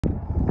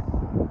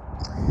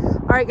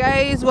Alright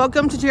guys,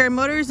 welcome to Jerry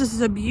Motors. This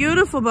is a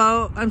beautiful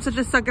boat. I'm such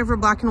a sucker for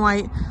black and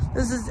white.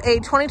 This is a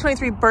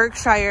 2023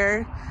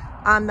 Berkshire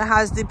that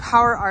has the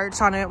power arch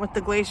on it with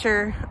the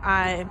glacier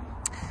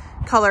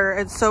color.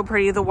 It's so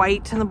pretty, the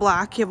white and the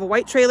black. You have a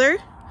white trailer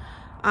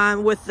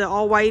with the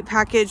all white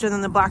package and then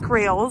the black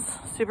rails.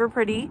 Super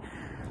pretty.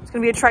 It's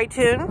going to be a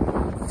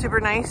tri-tune. Super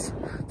nice.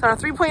 It's on a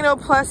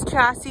 3.0 plus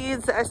chassis.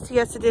 It's the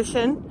STS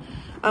edition.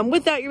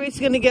 With that, you're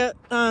basically going to get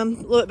a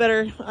little bit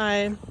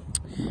better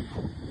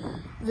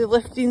the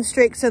lifting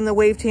strakes and the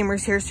wave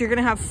tamers here. So you're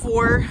gonna have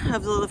 4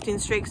 of the lifting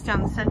strakes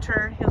down the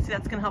center. You'll see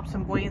that's gonna help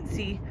some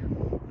buoyancy,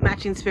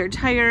 matching spare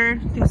tire,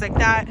 things like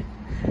that.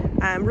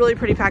 Really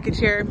pretty package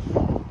here.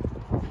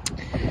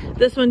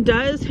 This one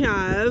does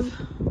have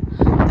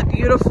the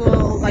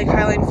beautiful like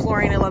highline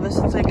flooring. I love this.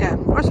 It's like a,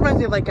 almost reminds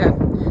me of like a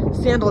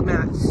sandal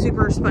mat.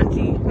 Super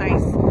spongy,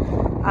 nice.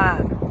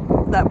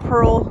 That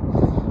pearl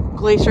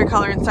glacier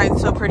color inside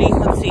is so pretty.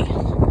 Let's see.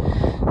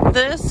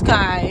 This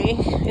guy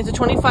is a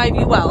 25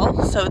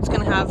 UL, so it's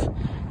going to have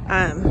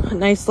a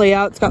nice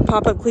layout. It's got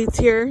pop-up cleats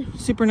here,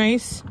 super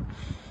nice.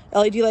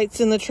 LED lights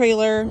in the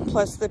trailer,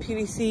 plus the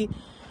PVC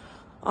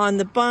on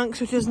the bunks,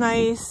 which is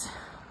nice.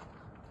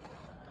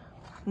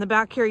 In the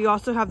back here, you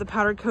also have the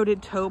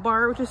powder-coated tow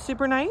bar, which is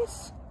super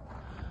nice.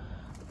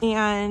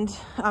 And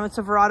it's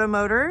a Verado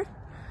motor.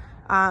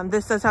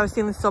 This does have a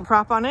stainless steel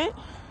prop on it.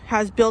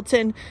 Has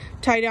built-in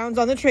tie-downs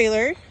on the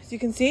trailer, as you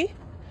can see.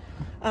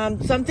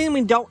 Something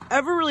we don't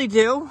ever really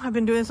do. I've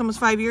been doing this almost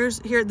 5 years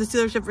here at the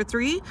dealership for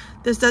 3.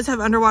 This does have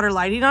underwater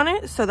lighting on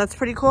it, so that's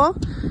pretty cool.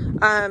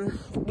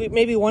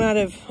 Maybe 1 out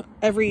of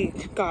every,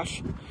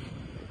 gosh,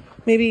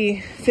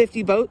 maybe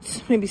 50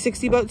 boats, maybe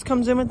 60 boats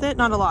comes in with it.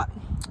 Not a lot.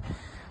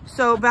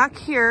 So back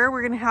here,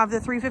 we're gonna have the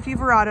 350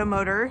 Verado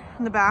motor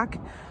in the back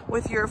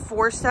with your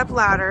 4-step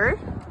ladder.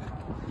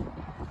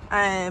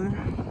 I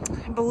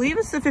believe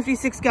it's the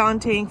 56-gallon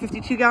tank,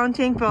 52-gallon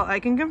tank, but I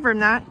can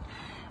confirm that.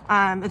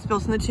 It's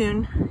built in the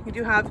tune. You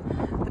do have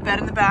the bed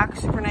in the back,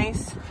 super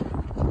nice.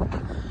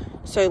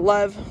 So I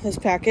love this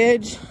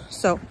package.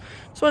 So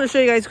just want to show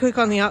you guys quick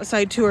on the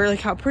outside tour, like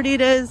how pretty it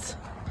is.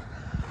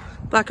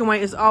 Black and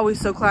white is always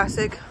so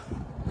classic.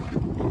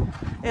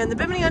 And the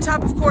Bimini on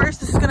top, of course,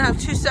 this is gonna have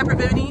 2 separate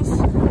Biminis.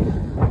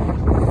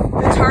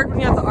 It's hard when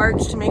you have the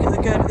arch to make it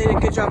look good. They did a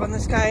good job on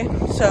this guy.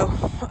 So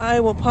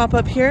I will pop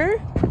up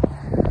here.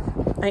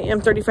 I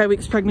am 35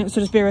 weeks pregnant, so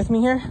just bear with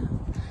me here.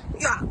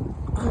 Yeah,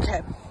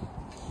 okay.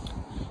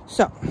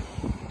 So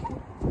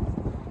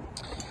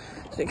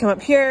you come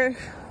up here,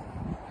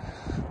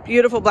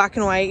 beautiful black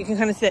and white. You can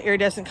kind of see that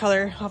iridescent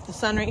color off the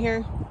sun right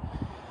here.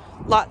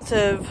 Lots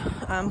of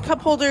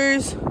cup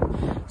holders,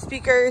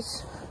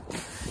 speakers.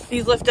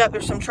 These lift up.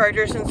 There's some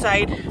chargers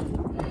inside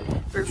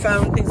for your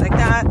phone, things like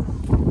that.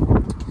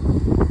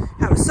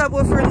 Have a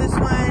subwoofer in this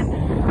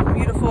one.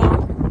 Beautiful.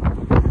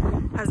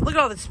 Look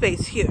at all the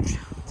space, huge.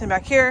 And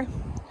back here,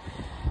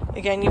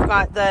 again, you've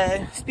got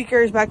the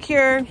speakers back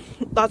here.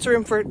 Lots of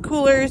room for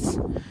coolers.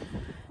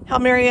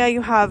 Helm area,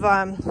 you have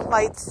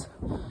lights,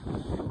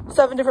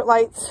 7 different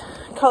lights,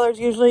 colors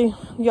usually.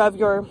 You have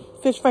your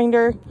fish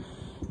finder.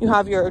 You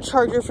have your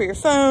charger for your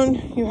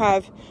phone. You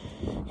have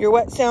your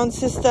wet sound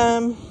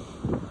system.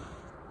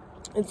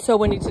 It's so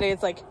windy today.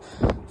 It's like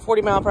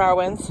 40-mile-per-hour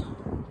winds.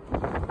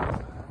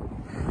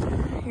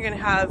 You're gonna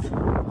have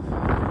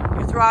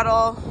your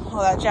throttle,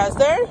 all that jazz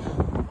there.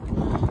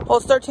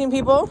 Holds 13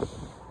 people.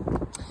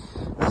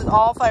 This is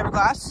all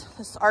fiberglass,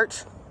 this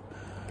arch,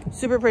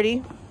 super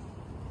pretty.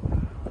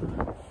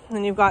 And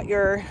then you've got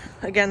your,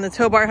 again, the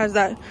tow bar has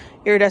that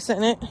iridescent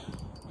in it.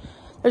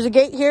 There's a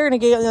gate here and a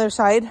gate on the other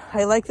side.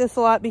 I like this a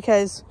lot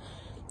because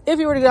if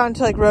you were to go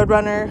onto like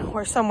Roadrunner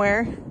or somewhere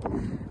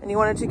and you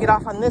wanted to get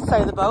off on this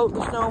side of the boat,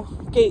 there's no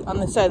gate on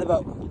this side of the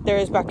boat. There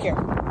is back here.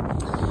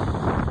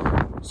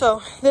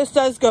 So this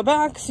does go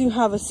back, so you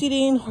have a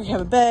seating or you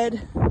have a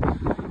bed.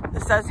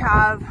 This does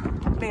have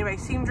made by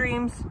Seam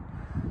Dreams.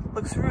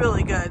 Looks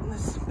really good.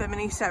 This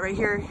Bimini set right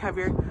here. You have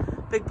your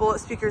big bullet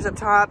speakers up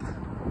top.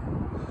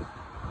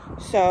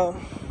 So,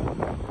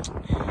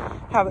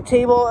 have a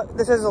table.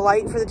 This has a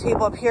light for the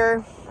table up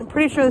here. I'm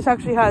pretty sure this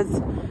actually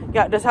has,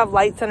 yeah, it does have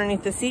lights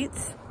underneath the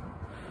seats.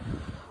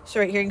 So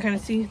right here you can kind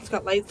of see it's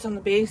got lights on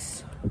the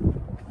base.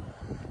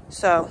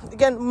 So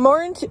again,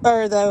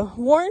 the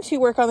warranty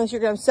work on this,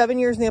 you're gonna have 7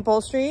 years in the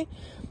upholstery,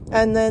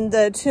 and then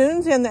the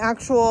tunes and the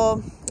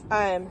actual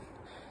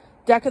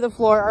deck of the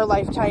floor are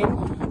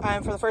lifetime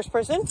for the first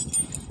person,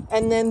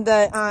 and then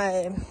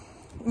the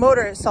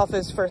motor itself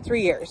is for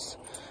 3 years,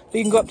 so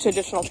you can go up to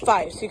additional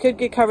 5, so you could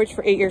get coverage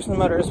for 8 years in the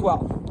motor as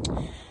well.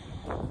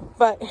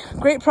 But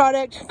great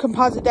product,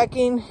 composite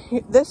decking.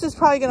 This is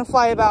probably going to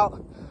fly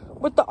about,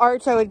 with the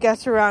arch, I would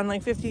guess around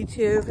like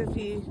 52,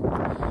 50,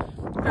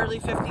 early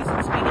 50s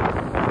in speed.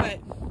 But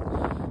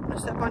I'm gonna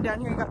step on down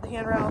here. You got the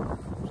handrail,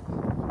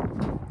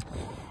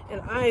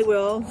 and I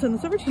will send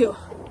this over to you.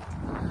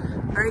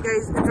 All right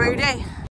guys, enjoy your day.